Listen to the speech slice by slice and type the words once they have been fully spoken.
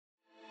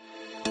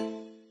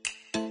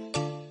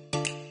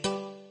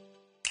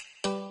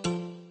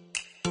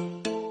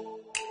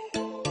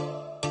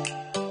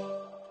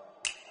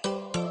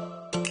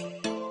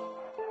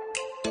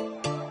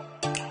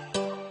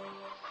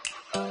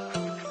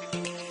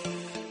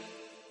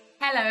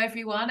Hello,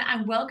 everyone,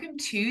 and welcome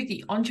to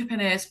the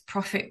Entrepreneurs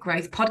Profit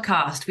Growth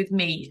Podcast with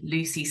me,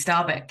 Lucy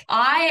Starbuck.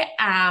 I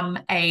am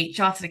a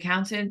chartered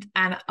accountant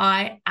and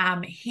I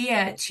am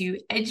here to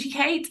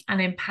educate and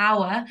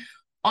empower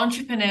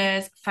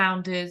entrepreneurs,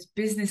 founders,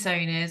 business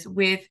owners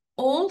with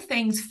all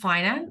things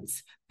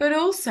finance, but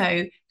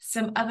also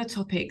some other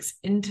topics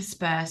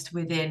interspersed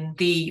within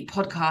the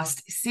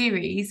podcast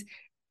series,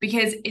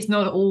 because it's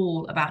not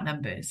all about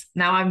numbers.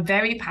 Now, I'm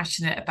very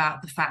passionate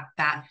about the fact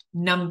that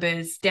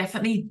numbers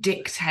definitely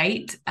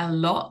dictate a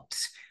lot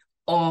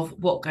of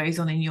what goes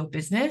on in your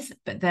business,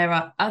 but there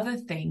are other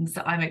things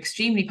that I'm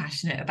extremely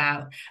passionate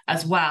about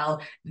as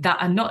well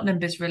that are not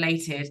numbers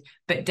related,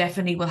 but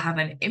definitely will have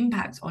an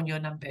impact on your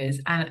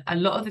numbers. And a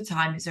lot of the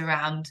time it's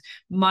around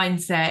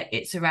mindset,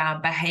 it's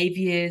around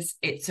behaviors,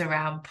 it's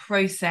around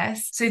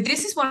process. So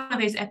this is one of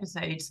those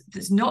episodes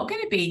that's not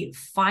going to be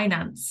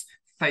finance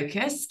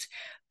focused,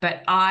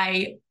 but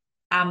I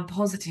am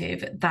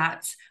positive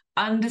that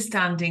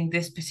understanding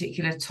this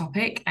particular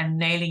topic and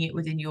nailing it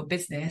within your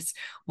business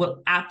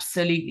will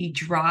absolutely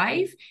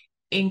drive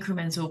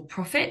incremental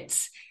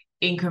profits,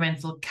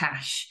 incremental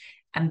cash.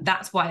 And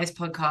that's why this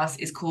podcast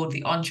is called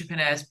the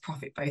Entrepreneurs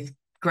Profit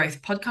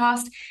Growth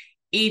Podcast,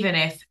 even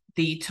if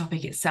the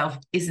topic itself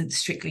isn't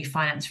strictly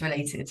finance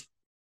related.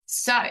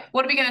 So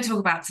what are we going to talk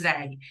about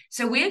today?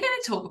 So we're going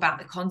to talk about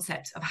the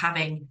concept of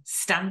having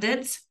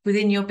standards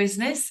within your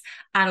business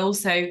and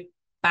also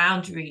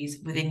boundaries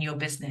within your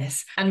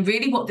business, and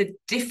really what the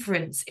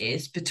difference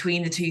is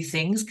between the two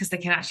things, because they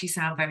can actually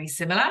sound very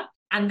similar.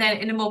 And then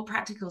in a more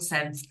practical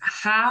sense,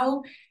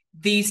 how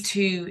these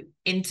two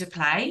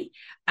interplay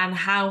and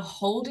how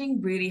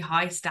holding really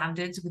high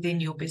standards within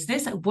your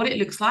business, what it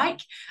looks like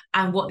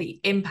and what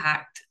the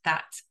impact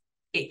that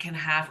it can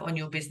have on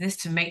your business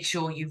to make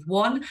sure you've,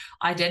 one,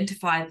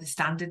 identified the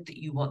standard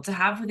that you want to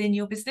have within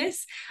your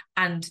business,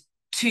 and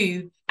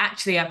two,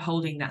 actually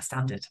upholding that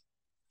standard.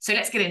 So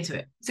let's get into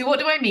it. So what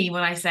do I mean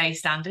when I say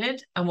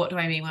standard, and what do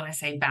I mean when I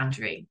say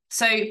boundary?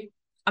 So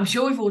I'm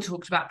sure we've all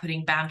talked about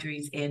putting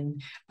boundaries in,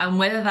 and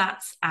whether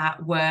that's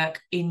at work,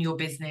 in your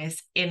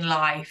business, in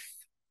life,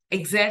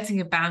 exerting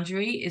a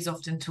boundary is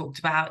often talked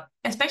about,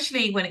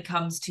 especially when it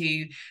comes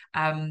to,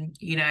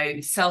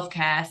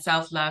 self-care,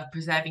 self-love,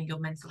 preserving your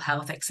mental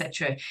health,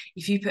 etc.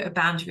 If you put a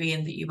boundary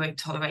in that you won't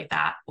tolerate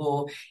that,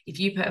 or if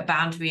you put a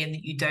boundary in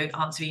that you don't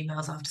answer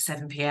emails after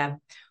 7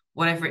 p.m.,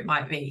 whatever it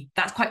might be,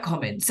 that's quite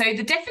common. So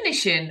the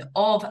definition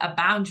of a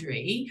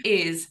boundary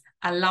is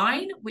a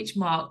line which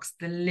marks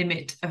the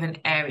limit of an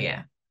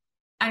area.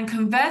 And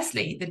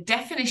conversely, the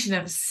definition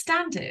of a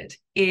standard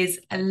is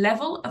a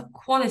level of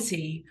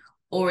quality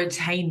or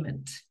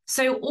attainment.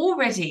 So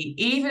already,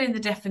 even in the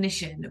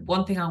definition,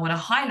 one thing I want to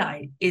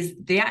highlight is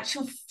the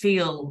actual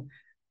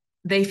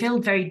they feel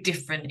very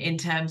different in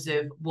terms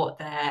of what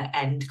their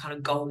end kind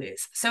of goal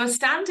is. So a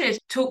standard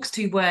talks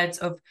to words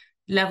of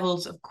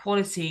levels of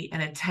quality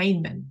and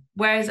attainment,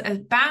 whereas a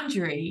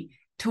boundary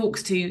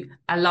talks to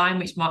a line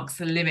which marks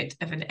the limit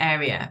of an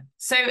area.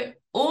 So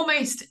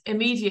almost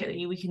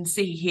immediately we can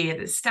see here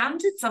that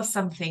standards are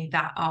something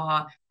that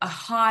are a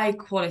high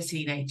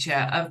quality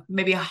nature, of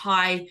maybe a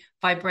high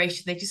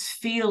vibration. They just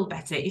feel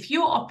better. If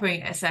you're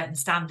operating at a certain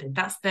standard,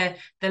 that's the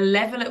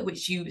level at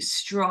which you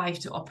strive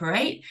to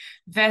operate,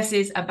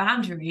 versus a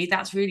boundary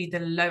that's really the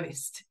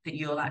lowest that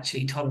you'll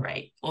actually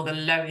tolerate, or the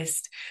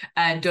lowest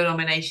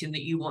denomination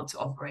that you want to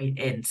operate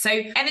in. So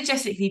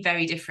energetically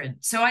very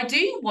different. So I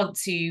do want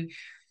to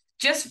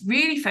just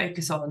really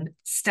focus on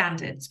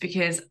standards,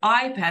 because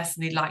I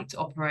personally like to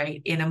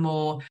operate in a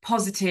more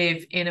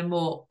positive, in a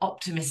more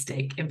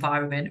optimistic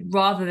environment,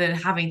 rather than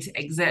having to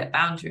exert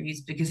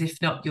boundaries, because if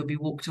not, you'll be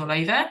walked all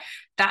over.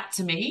 That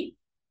to me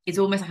is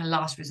almost like a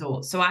last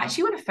resort. So I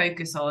actually want to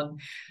focus on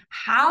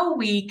how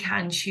we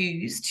can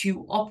choose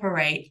to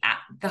operate at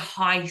the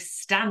high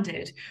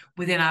standard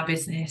within our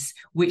business,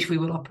 which we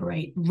will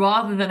operate,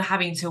 rather than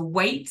having to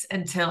wait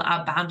until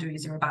our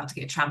boundaries are about to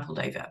get trampled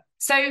over.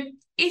 So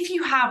if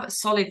you have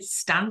solid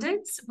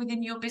standards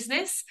within your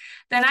business,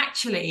 then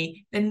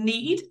actually the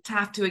need to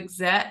have to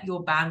exert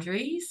your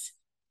boundaries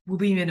will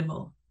be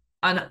minimal.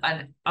 And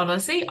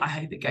honestly, I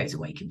hope it goes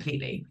away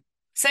completely.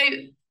 So,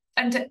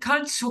 and to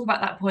kind of talk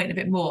about that point a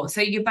bit more.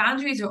 So your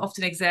boundaries are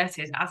often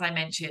exerted, as I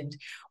mentioned,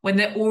 when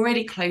they're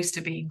already close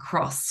to being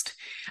crossed.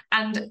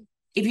 And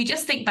if you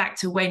just think back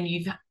to when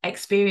you've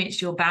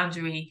experienced your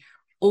boundary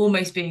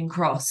almost being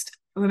crossed,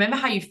 remember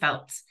how you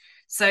felt.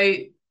 So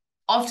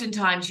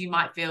oftentimes you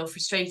might feel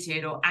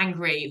frustrated or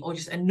angry or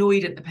just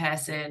annoyed at the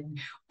person,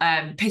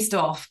 pissed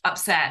off,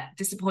 upset,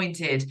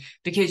 disappointed,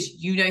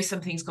 because you know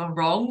something's gone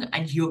wrong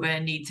and you're going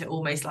to need to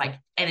almost like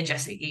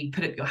energetically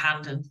put up your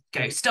hand and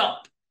go,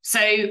 stop.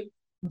 So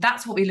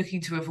that's what we're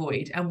looking to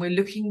avoid. And we're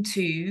looking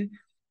to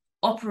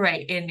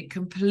operate in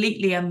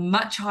completely a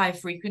much higher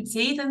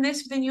frequency than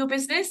this within your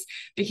business,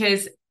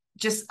 because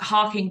just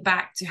harking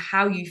back to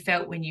how you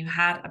felt when you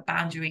had a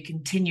boundary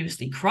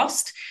continuously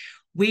crossed,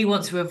 we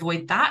want to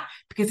avoid that,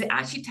 because it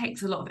actually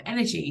takes a lot of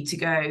energy to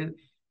go,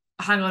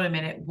 hang on a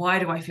minute, why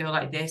do I feel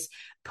like this?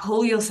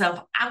 Pull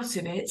yourself out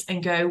of it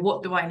and go,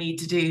 what do I need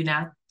to do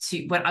now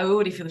to when I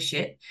already feel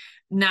shit.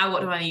 Now,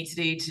 what do I need to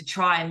do to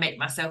try and make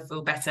myself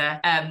feel better?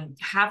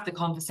 Have the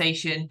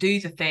conversation, do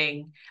the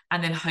thing,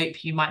 and then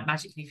hope you might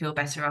magically feel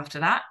better after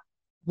that.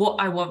 What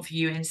I want for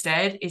you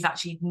instead is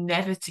actually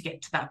never to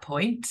get to that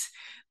point.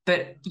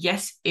 But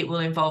yes, it will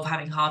involve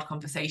having hard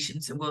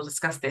conversations, and we'll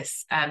discuss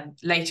this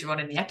later on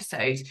in the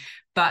episode.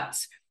 But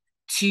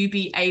to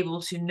be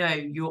able to know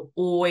you're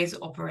always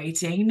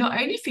operating not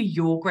only for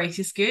your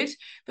greatest good,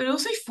 but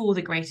also for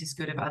the greatest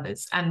good of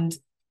others. And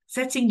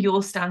setting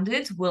your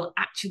standards will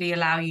actually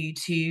allow you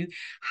to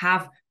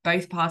have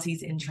both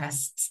parties'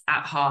 interests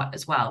at heart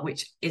as well,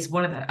 which is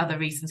one of the other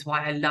reasons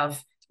why I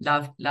love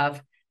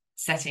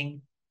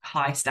setting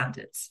high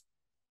standards.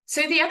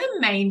 So the other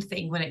main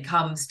thing when it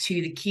comes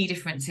to the key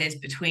differences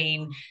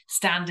between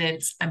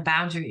standards and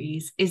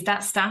boundaries is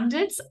that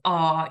standards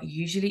are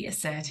usually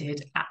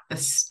asserted at the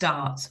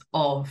start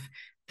of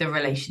the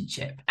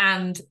relationship.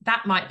 And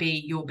that might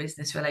be your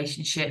business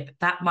relationship,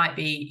 that might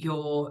be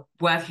your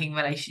working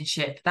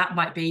relationship, that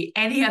might be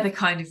any other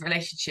kind of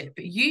relationship.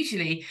 But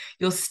usually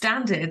your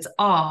standards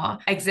are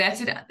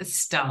exerted at the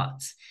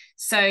start.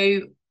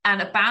 So,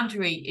 and a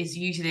boundary is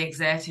usually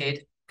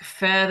exerted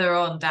further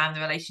on down the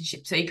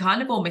relationship. So you're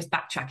kind of almost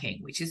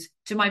backtracking, which is,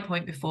 to my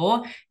point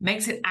before,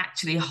 makes it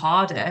actually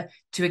harder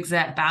to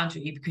exert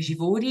boundary because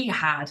you've already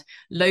had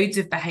loads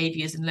of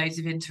behaviors and loads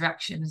of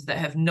interactions that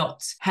have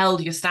not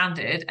held your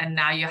standard, and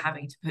now you're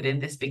having to put in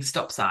this big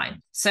stop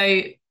sign.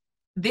 So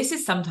this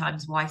is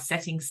sometimes why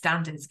setting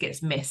standards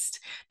gets missed,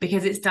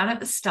 because it's done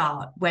at the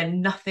start when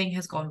nothing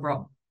has gone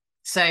wrong.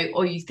 So,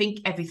 or you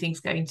think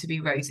everything's going to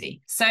be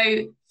rosy.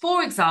 So,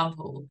 for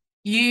example,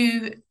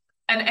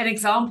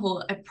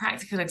 a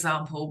practical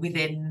example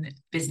within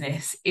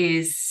business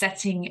is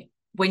setting,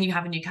 when you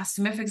have a new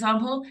customer, for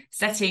example,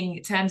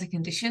 setting terms and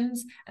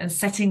conditions and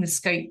setting the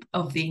scope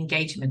of the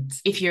engagement.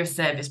 If you're a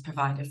service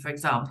provider, for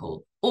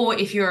example, or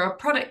if you're a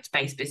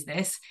product-based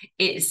business,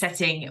 it's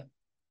setting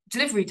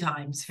delivery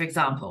times, for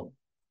example,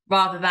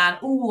 rather than,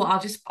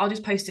 I'll just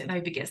post it and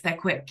hope it gets there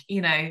quick,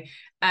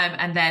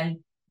 and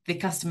then the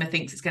customer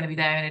thinks it's going to be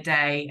there in a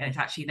day and it's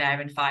actually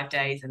there in 5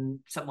 days and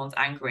someone's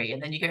angry.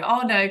 And then you go,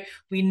 oh no,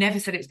 we never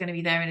said it was going to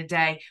be there in a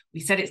day. We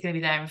said it's going to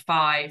be there in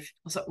 5.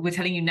 So we're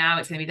telling you now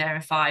it's going to be there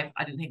in 5.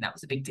 I didn't think that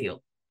was a big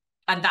deal.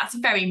 And that's a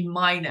very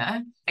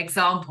minor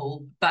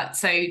example. But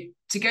so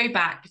to go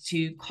back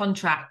to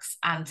contracts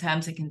and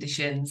terms and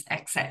conditions,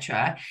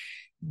 etc.,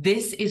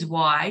 this is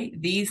why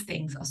these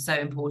things are so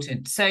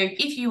important. So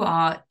if you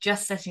are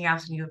just setting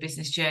out on your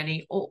business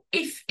journey, or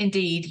if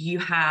indeed you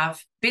have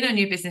been on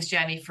your business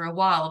journey for a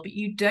while, but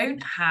you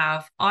don't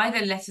have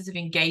either letters of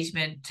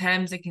engagement,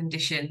 terms and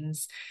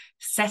conditions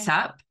set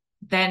up,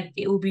 then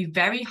it will be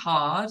very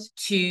hard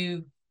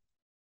to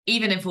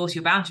even enforce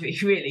your boundary,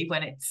 really,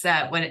 when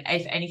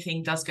if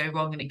anything does go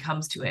wrong and it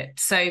comes to it.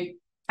 So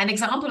an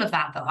example of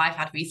that I've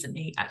had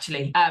recently,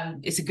 actually,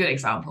 it's a good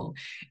example,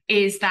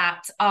 is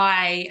that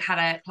I had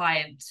a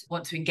client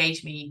want to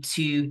engage me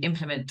to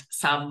implement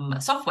some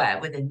software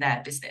within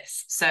their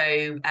business.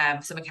 So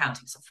some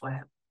accounting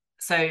software.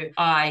 So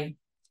I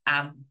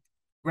am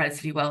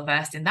relatively well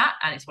versed in that,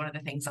 and it's one of the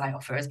things that I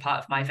offer as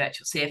part of my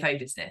virtual CFO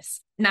business.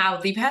 Now,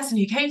 the person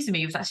who came to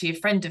me was actually a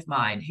friend of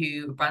mine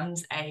who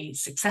runs a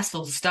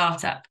successful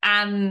startup,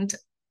 and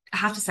I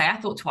have to say, I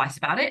thought twice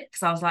about it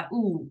because I was like,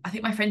 I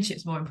think my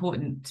friendship's more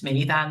important to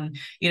me than,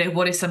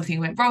 what if something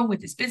went wrong with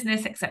this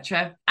business,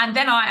 etc. And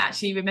then I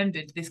actually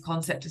remembered this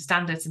concept of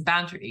standards and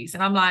boundaries.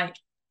 And I'm like,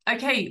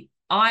 okay,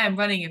 I am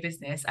running a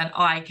business and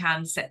I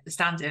can set the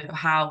standard of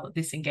how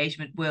this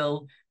engagement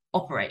will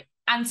operate.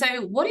 And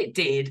so what it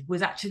did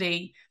was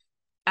actually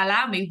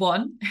allow me,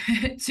 one,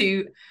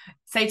 to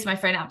say to my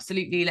friend,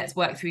 absolutely, let's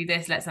work through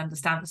this. Let's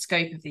understand the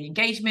scope of the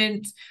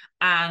engagement.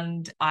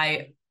 And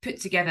I put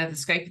together the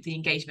scope of the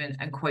engagement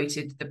and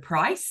quoted the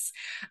price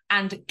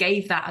and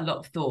gave that a lot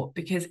of thought,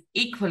 because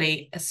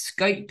equally a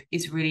scope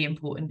is really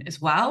important as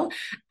well.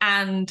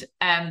 And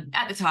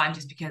at the time,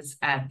 just because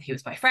he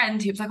was my friend,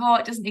 he was like,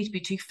 it doesn't need to be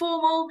too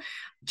formal,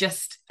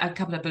 just a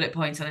couple of bullet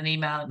points on an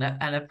email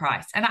and a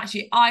price. And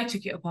actually I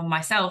took it upon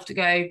myself to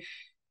go,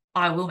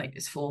 I will make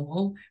this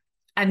formal,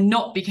 and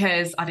not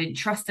because I didn't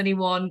trust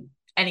anyone,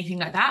 anything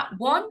like that.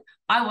 One,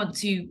 I want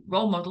to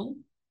role model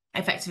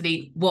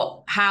effectively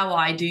how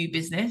I do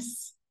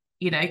business,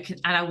 and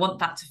I want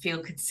that to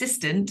feel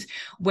consistent,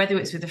 whether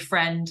it's with a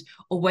friend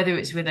or whether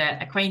it's with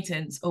an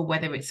acquaintance or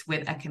whether it's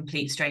with a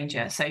complete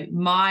stranger. So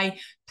my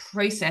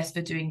process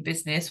for doing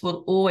business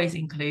will always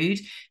include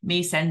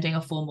me sending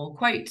a formal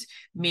quote,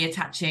 me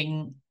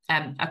attaching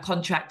a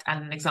contract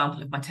and an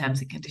example of my terms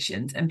and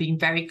conditions, and being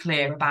very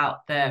clear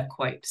about the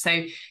quote.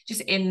 So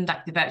just in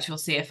like the virtual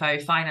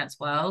CFO finance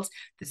world,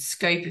 the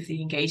scope of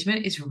the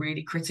engagement is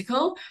really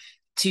critical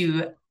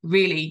to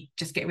really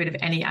just get rid of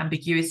any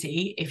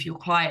ambiguity. If your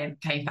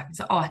client came back and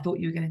said, I thought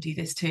you were going to do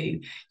this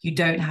too, you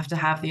don't have to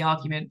have the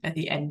argument at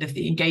the end of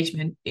the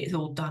engagement. It's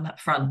all done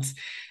up front.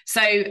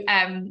 So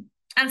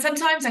and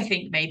sometimes I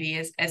think maybe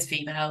as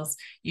females,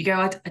 you go,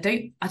 I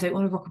don't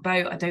want to rock a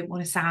boat. I don't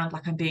want to sound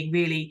like I'm being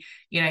really,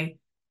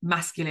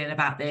 masculine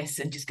about this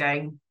and just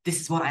going, this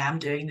is what I am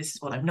doing, this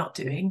is what I'm not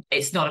doing.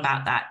 It's not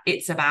about that.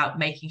 It's about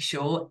making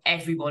sure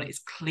everyone is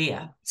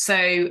clear.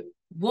 So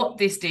what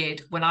this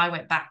did, when I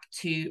went back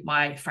to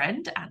my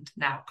friend and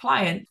now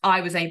client,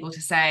 I was able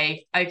to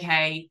say,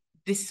 okay,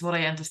 this is what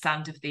I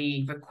understand of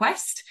the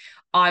request.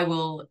 I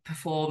will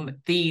perform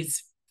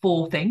these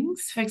 4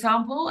 things, for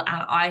example,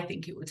 and I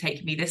think it will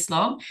take me this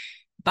long.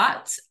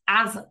 But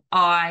as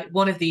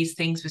one of these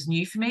things was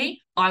new for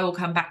me, I will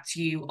come back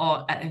to you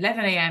at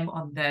 11 a.m.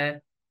 on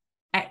the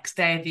X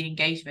day of the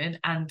engagement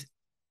and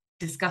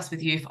discuss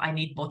with you if I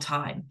need more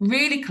time.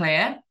 Really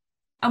clear.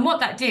 And what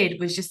that did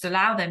was just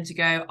allow them to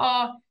go,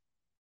 oh,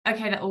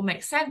 okay, that all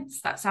makes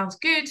sense. That sounds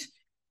good.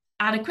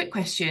 And a quick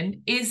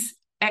question, is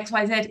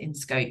XYZ in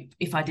scope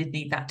if I did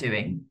need that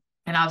doing?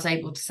 And I was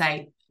able to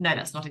say, no,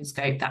 that's not in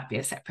scope. That'd be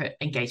a separate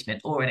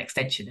engagement or an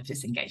extension of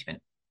this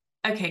engagement.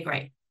 Okay,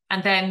 great.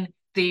 And then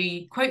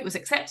the quote was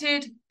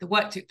accepted, the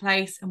work took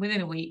place, and within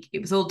a week, it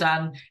was all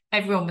done.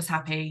 Everyone was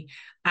happy,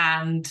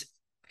 and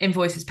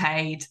invoices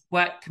paid,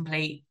 work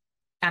complete,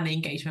 and the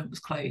engagement was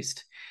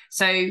closed.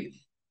 So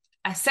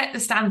I set the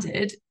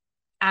standard,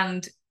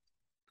 and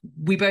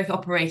we both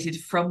operated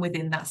from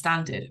within that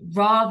standard,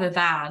 rather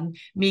than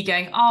me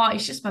going, oh,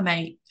 it's just my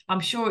mate. I'm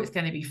sure it's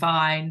going to be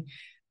fine.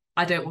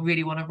 I don't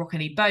really want to rock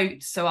any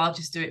boats, so I'll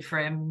just do it for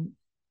him,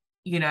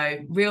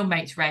 real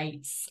mate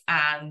rates.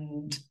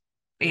 And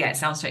yeah, it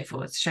sounds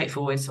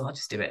straightforward, so I'll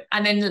just do it.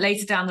 And then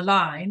later down the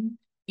line,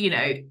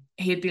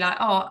 he'd be like,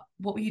 oh,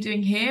 what were you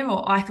doing here?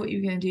 Or I thought you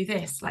were going to do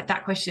this. Like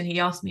that question he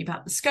asked me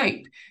about the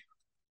scope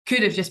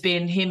could have just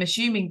been him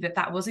assuming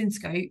that was in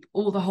scope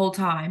all the whole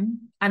time.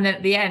 And then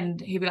at the end,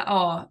 he'd be like,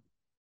 oh,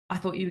 I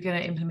thought you were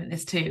going to implement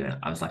this too. And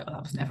I was like, well,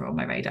 that was never on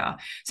my radar.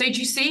 So do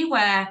you see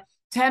where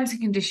terms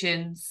and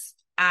conditions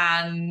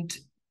and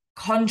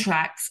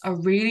contracts are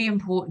really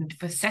important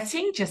for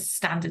setting just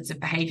standards of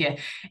behavior?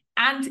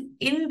 And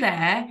in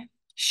there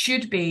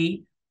should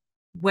be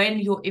when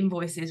your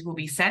invoices will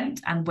be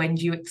sent and when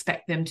you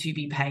expect them to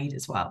be paid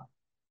as well.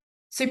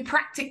 So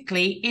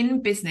practically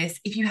in business,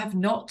 if you have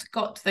not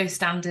got those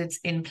standards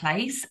in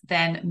place,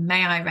 then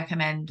may I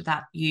recommend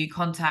that you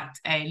contact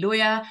a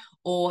lawyer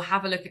or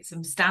have a look at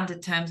some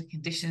standard terms and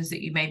conditions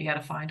that you may be able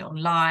to find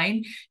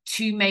online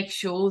to make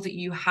sure that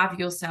you have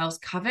yourselves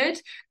covered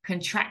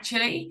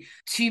contractually,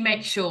 to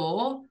make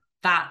sure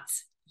that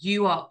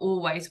you are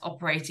always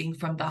operating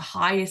from the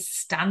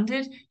highest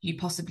standard you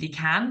possibly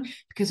can,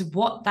 because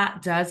what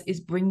that does is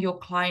bring your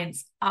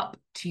clients up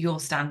to your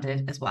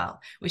standard as well,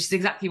 which is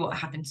exactly what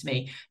happened to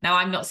me. Now,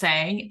 I'm not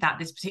saying that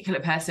this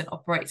particular person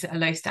operates at a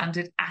low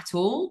standard at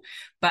all,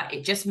 but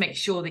it just makes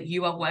sure that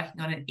you are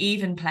working on an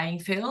even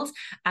playing field.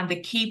 And the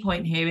key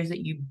point here is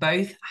that you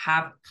both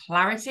have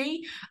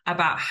clarity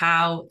about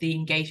how the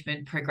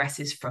engagement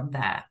progresses from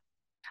there.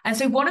 And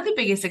so one of the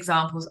biggest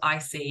examples I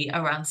see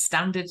around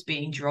standards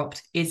being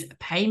dropped is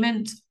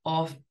payment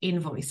of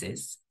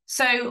invoices.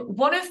 So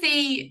one of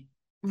the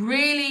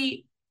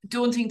really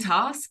daunting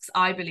tasks,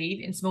 I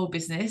believe, in small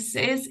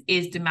businesses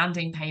is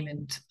demanding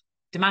payment.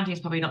 Demanding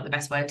is probably not the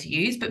best word to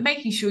use, but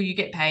making sure you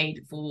get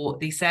paid for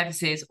the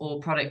services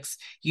or products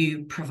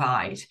you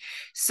provide.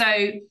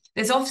 So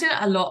there's often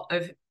a lot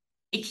of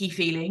icky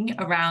feeling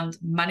around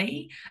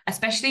money,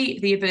 especially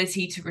the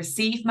ability to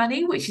receive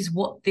money, which is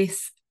what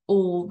this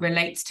all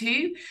relates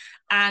to.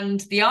 And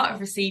the art of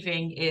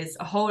receiving is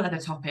a whole other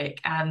topic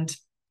and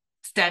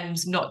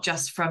stems not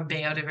just from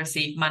being able to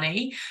receive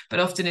money, but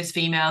often as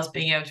females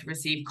being able to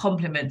receive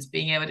compliments,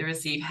 being able to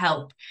receive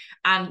help.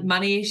 And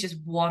money is just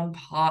one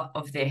part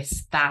of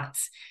this that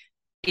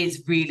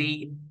is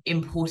really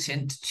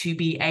important to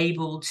be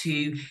able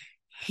to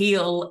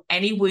heal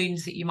any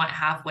wounds that you might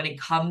have when it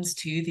comes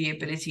to the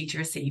ability to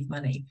receive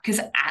money. Because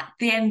at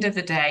the end of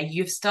the day,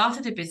 you've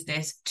started a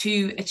business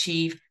to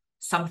achieve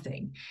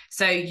something.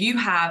 So you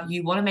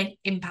want to make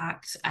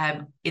impact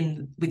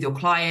with your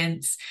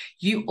clients.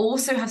 You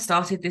also have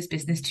started this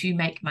business to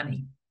make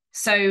money.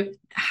 So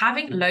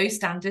having low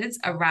standards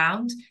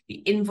around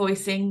the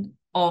invoicing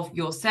of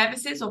your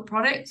services or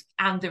product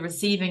and the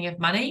receiving of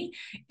money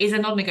is a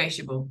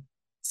non-negotiable.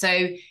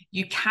 So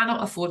you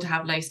cannot afford to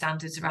have low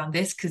standards around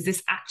this, because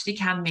this actually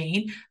can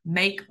mean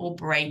make or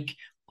break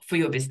for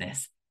your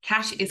business.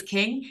 Cash is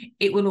king.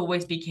 It will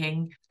always be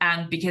king.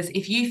 And because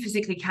if you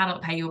physically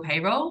cannot pay your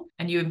payroll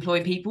and you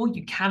employ people,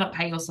 you cannot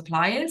pay your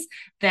suppliers,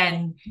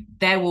 then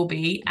there will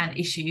be an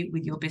issue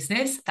with your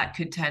business that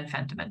could turn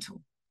fundamental.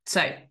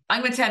 So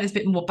I'm going to turn this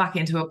bit more back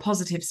into a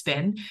positive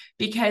spin,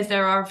 because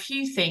there are a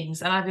few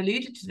things, and I've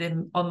alluded to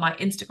them on my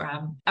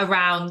Instagram,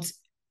 around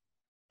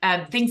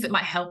things that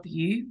might help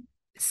you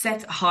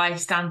set high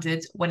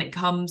standards when it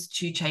comes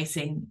to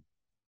chasing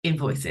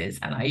invoices.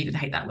 And I even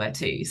hate that word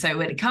too. So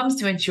when it comes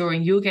to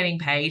ensuring you're getting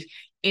paid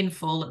in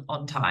full and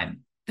on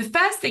time, the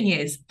first thing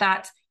is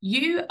that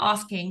you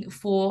asking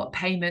for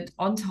payment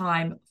on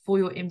time for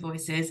your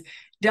invoices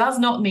does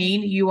not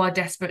mean you are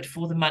desperate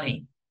for the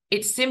money.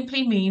 It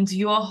simply means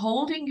you are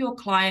holding your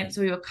clients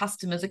or your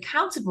customers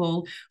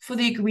accountable for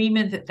the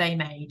agreement that they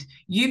made.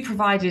 You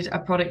provided a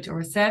product or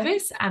a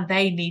service, and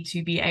they need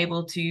to be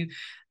able to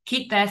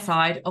keep their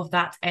side of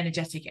that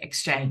energetic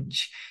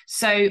exchange.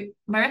 So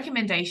my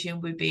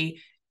recommendation would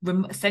be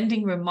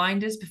sending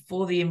reminders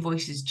before the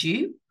invoice is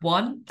due.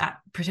 One, that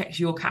protects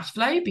your cash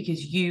flow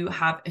because you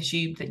have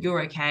assumed that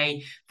you're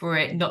okay for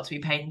it not to be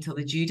paid until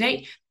the due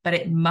date, but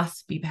it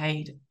must be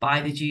paid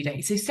by the due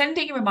date. So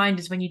sending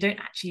reminders when you don't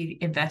actually,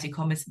 inverted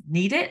commas,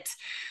 need it,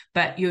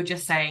 but you're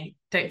just saying,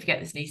 don't forget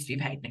this needs to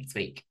be paid next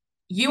week.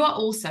 You are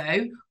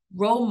also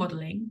role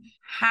modeling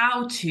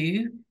how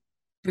to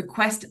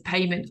request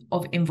payment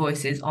of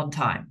invoices on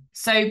time.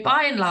 So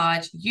by and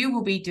large, you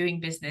will be doing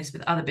business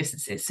with other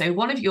businesses. So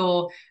one of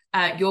your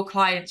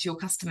clients, your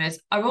customers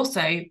are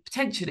also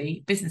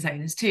potentially business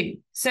owners too.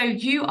 So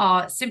you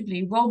are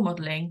simply role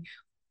modeling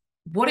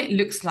what it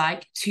looks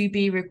like to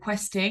be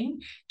requesting,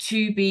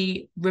 to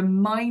be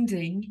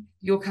reminding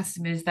your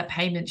customers that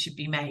payment should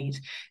be made.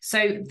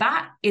 So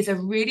that is a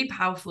really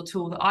powerful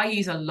tool that I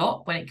use a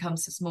lot when it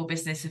comes to small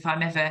business. If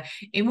I'm ever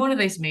in one of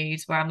those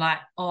moods where I'm like,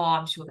 oh,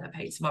 I'm sure they'll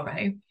pay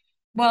tomorrow.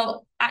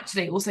 Well,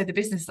 actually, also the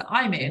business that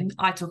I'm in,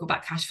 I talk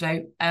about cash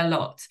flow a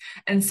lot.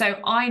 And so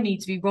I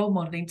need to be role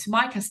modeling to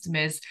my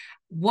customers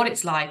what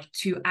it's like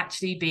to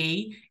actually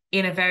be,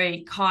 in a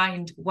very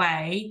kind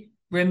way,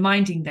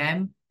 reminding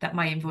them that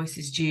my invoice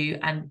is due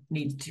and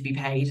needs to be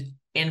paid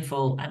in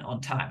full and on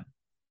time.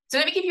 So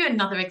let me give you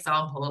another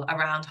example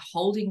around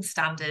holding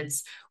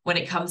standards when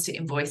it comes to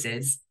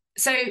invoices.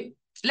 So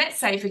let's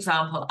say, for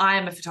example, I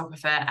am a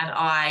photographer and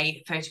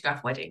I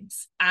photograph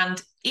weddings.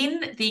 And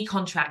in the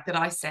contract that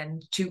I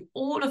send to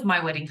all of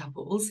my wedding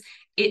couples,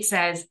 it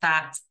says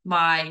that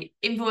my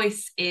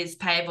invoice is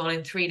payable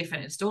in 3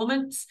 different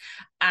installments,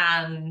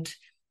 and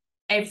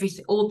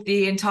all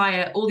the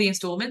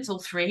installments, all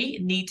 3,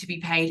 need to be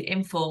paid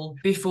in full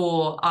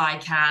before I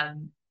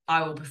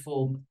will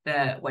perform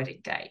the wedding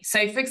day.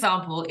 So for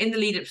example, in the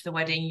lead up to the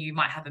wedding, you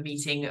might have a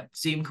meeting, a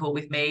Zoom call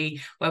with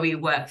me where we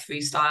work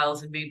through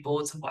styles and mood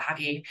boards and what have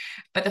you.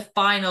 But the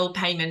final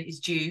payment is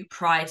due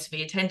prior to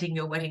me attending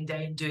your wedding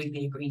day and doing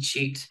the agreed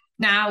shoot.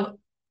 Now,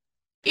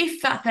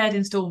 if that 3rd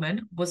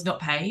installment was not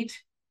paid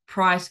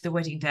prior to the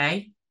wedding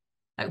day,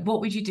 like,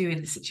 what would you do in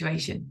this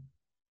situation?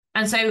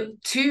 And so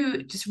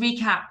to just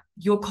recap,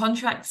 your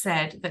contract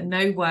said that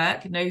no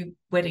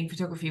wedding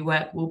photography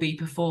work will be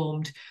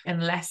performed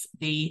unless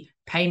the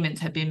payment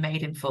had been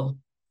made in full.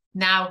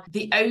 Now,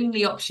 the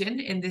only option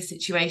in this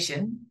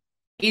situation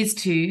is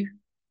to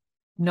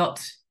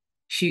not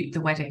shoot the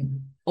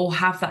wedding or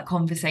have that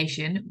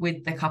conversation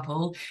with the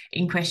couple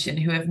in question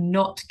who have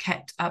not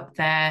kept up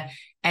their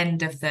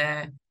end of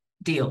the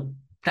deal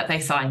that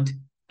they signed.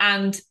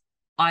 And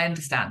I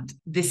understand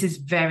this is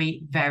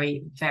very,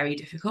 very, very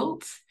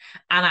difficult.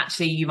 And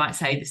actually, you might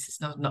say this is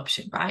not an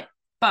option, right?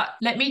 But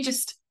let me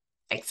just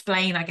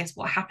explain, I guess,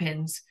 what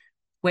happens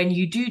when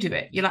you do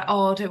it. You're like,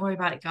 oh, don't worry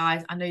about it,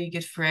 guys. I know you're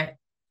good for it.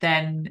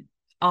 Then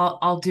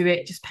I'll do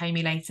it. Just pay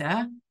me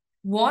later.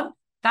 One,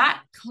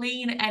 that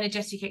clean,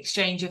 energetic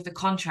exchange of the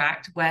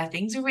contract where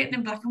things are written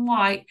in black and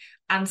white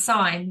and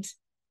signed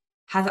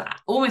has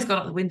almost gone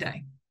out the window.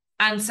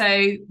 And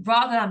so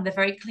rather than the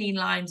very clean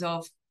lines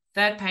of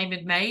 3rd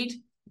payment made,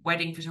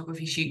 wedding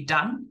photography shoot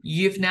done,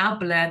 you've now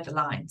blurred the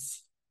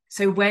lines.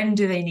 So when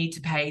do they need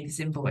to pay this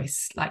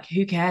invoice? Like,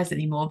 who cares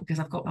anymore because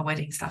I've got my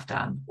wedding stuff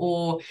done?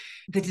 Or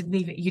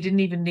you didn't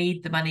even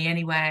need the money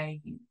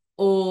anyway.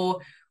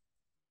 Or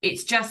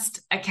it's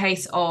just a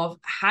case of,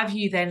 have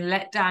you then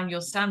let down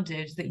your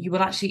standard that you will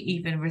actually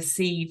even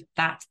receive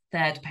that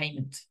 3rd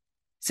payment?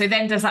 So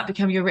then does that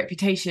become your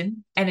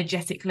reputation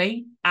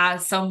energetically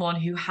as someone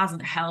who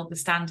hasn't held the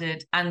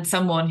standard and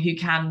someone who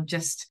can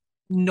just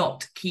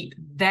not keep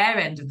their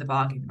end of the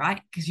bargain,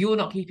 right? Because you're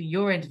not keeping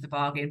your end of the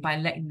bargain by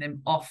letting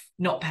them off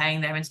not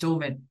paying their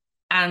installment.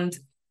 And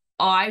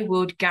I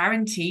would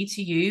guarantee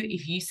to you,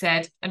 if you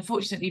said,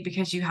 unfortunately,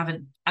 because you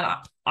haven't, and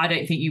I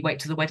don't think you wait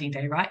till the wedding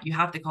day, right? You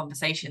have the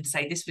conversation,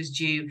 say this was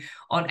due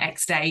on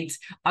X date.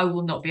 I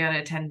will not be able to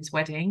attend this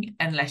wedding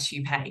unless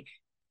you pay.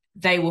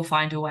 They will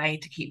find a way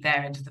to keep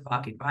their end of the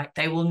bargain, right?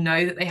 They will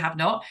know that they have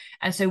not.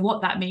 And so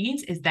what that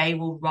means is they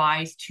will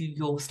rise to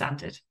your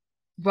standard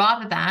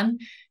rather than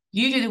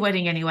you do the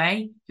wedding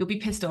anyway. You'll be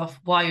pissed off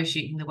while you're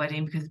shooting the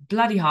wedding because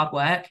bloody hard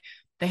work.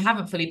 They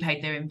haven't fully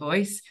paid their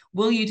invoice.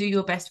 Will you do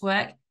your best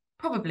work?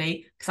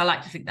 Probably, because I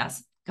like to think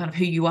that's kind of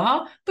who you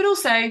are. But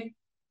also,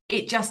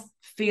 it just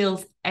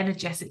feels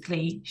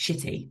energetically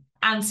shitty.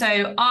 And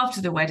so after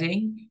the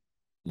wedding,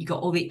 you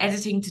got all the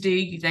editing to do.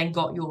 You've then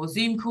got your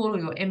Zoom call or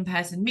your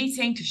in-person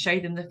meeting to show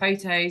them the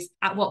photos.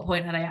 At what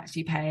point are they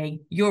actually paying?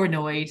 You're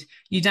annoyed.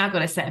 You've now got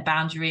to set a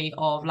boundary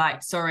of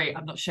like, sorry,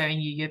 I'm not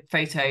showing you your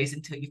photos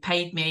until you've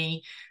paid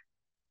me.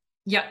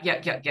 Yuck,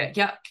 yuck, yuck, yuck,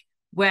 yuck.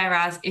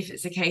 Whereas if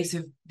it's a case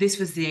of this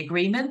was the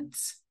agreement,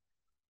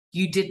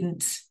 you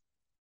didn't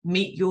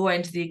meet your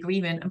end of the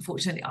agreement.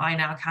 Unfortunately, I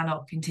now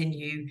cannot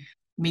continue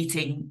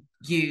meeting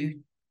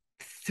you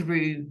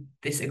through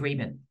this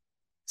agreement.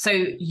 So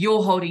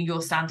you're holding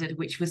your standard,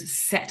 which was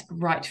set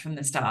right from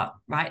the start,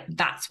 right?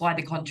 That's why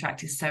the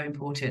contract is so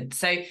important.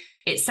 So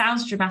it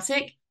sounds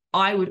dramatic.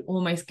 I would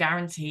almost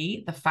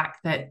guarantee the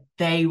fact that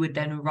they would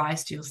then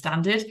rise to your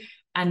standard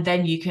and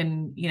then you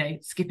can,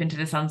 skip into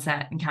the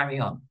sunset and carry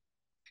on.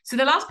 So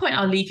the last point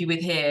I'll leave you with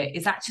here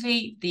is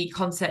actually the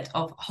concept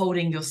of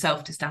holding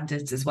yourself to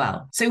standards as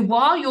well. So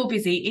while you're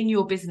busy in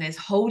your business,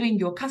 holding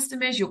your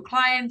customers, your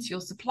clients,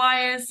 your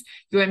suppliers,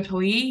 your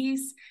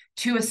employees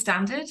to a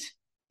standard,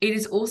 it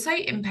is also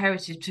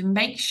imperative to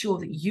make sure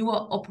that you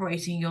are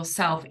operating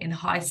yourself in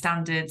high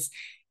standards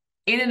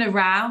in and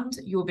around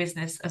your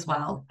business as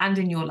well, and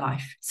in your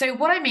life. So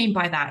what I mean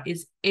by that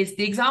is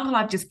the example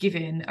I've just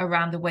given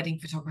around the wedding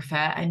photographer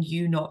and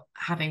you not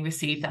having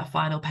received that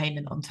final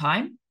payment on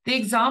time. The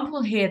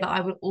example here that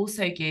I would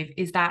also give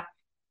is that,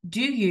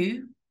 do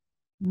you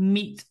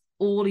meet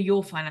all of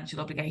your financial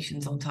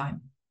obligations on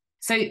time?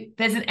 So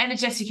there's an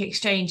energetic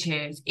exchange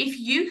here. If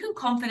you can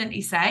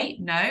confidently say,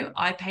 no,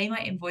 I pay my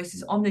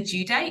invoices on the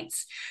due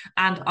dates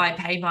and I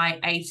pay my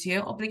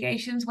ATO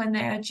obligations when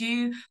they are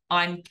due,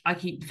 I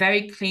keep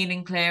very clean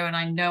and clear and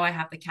I know I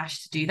have the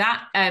cash to do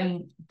that,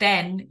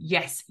 then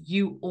yes,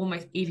 you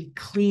almost even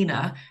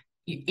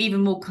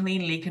more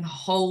cleanly can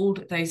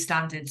hold those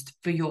standards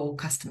for your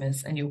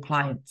customers and your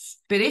clients.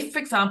 But if, for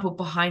example,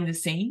 behind the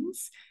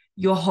scenes,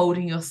 you're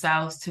holding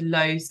yourselves to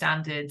low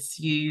standards,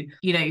 you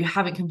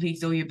haven't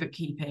completed all your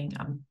bookkeeping.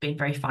 I'm being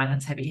very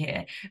finance heavy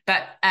here,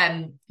 but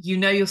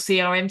your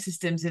CRM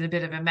system's in a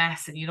bit of a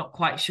mess and you're not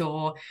quite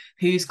sure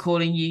who's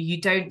calling you. You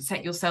don't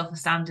set yourself a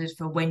standard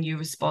for when you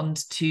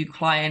respond to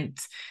client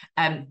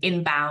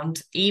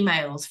inbound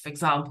emails, for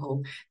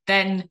example,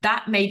 then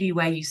that may be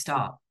where you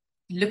start.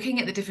 Looking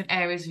at the different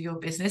areas of your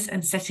business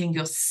and setting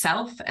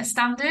yourself a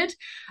standard.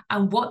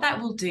 And what that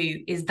will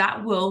do is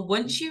that will,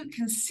 once you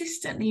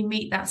consistently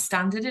meet that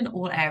standard in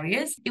all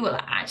areas, it will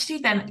actually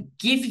then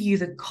give you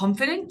the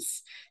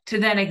confidence to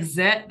then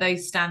exert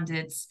those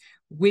standards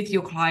with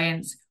your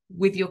clients,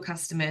 with your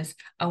customers,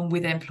 and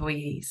with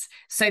employees.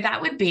 So that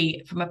would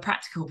be, from a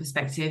practical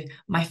perspective,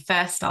 my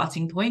first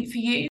starting point for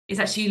you is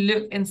actually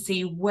look and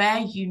see where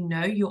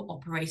you're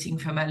operating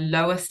from a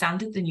lower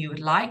standard than you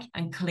would like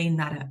and clean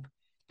that up.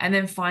 And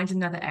then find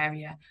another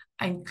area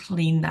and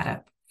clean that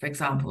up, for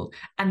example.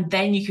 And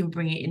then you can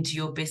bring it into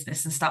your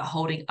business and start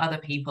holding other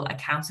people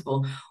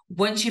accountable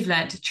once you've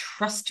learned to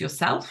trust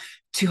yourself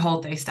to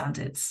hold those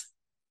standards.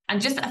 And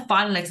just a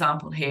final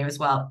example here as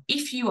well.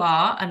 If you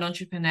are an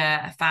entrepreneur,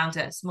 a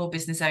founder, a small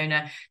business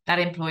owner that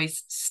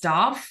employs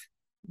staff,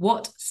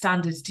 what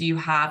standards do you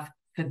have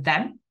for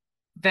them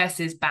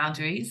versus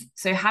boundaries?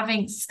 So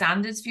having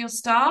standards for your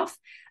staff,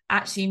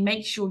 actually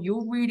make sure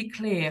you're really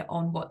clear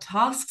on what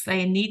tasks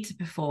they need to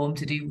perform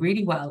to do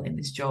really well in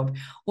this job,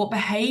 what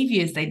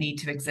behaviors they need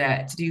to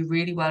exert to do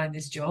really well in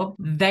this job.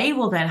 They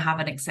will then have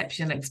an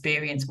exceptional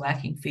experience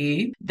working for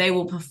you. They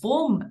will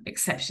perform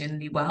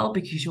exceptionally well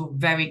because you're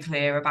very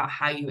clear about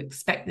how you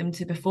expect them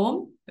to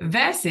perform,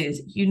 versus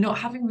you not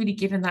having really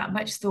given that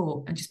much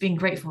thought and just being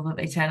grateful that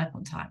they turn up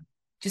on time.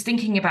 Just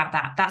thinking about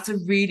that, that's a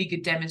really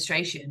good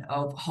demonstration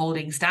of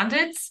holding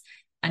standards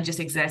and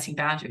just exerting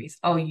boundaries.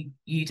 Oh,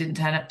 you didn't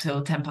turn up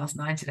till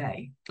 9:10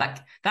 today. Like,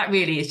 that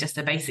really is just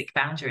a basic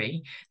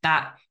boundary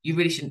that you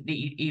really shouldn't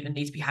even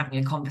need to be having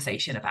a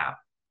conversation about.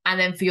 And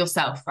then for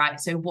yourself, right?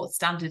 So what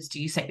standards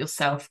do you set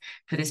yourself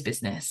for this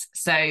business?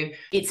 So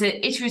it's an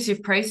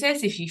iterative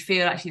process. If you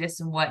feel actually there's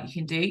some work you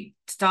can do,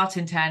 start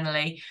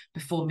internally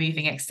before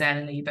moving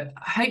externally. But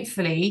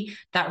hopefully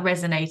that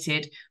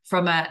resonated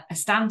from a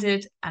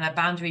standard and a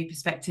boundary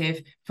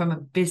perspective from a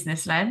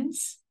business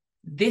lens.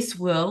 This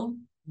will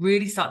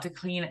really start to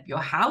clean up your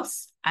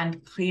house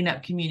and clean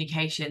up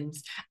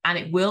communications, and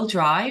it will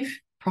drive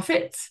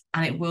profits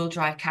and it will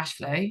drive cash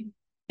flow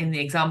in the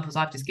examples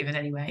I've just given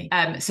anyway.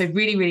 So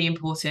really, really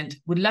important.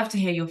 Would love to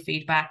hear your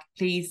feedback.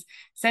 Please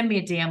send me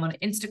a DM on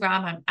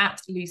Instagram. I'm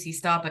at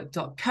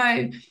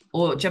lucystarbuck.co,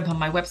 or jump on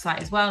my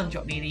website as well and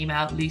drop me an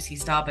email,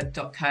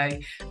 lucystarbuck.co.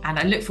 And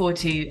I look forward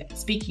to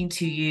speaking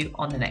to you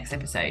on the next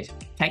episode.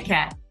 Take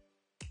care.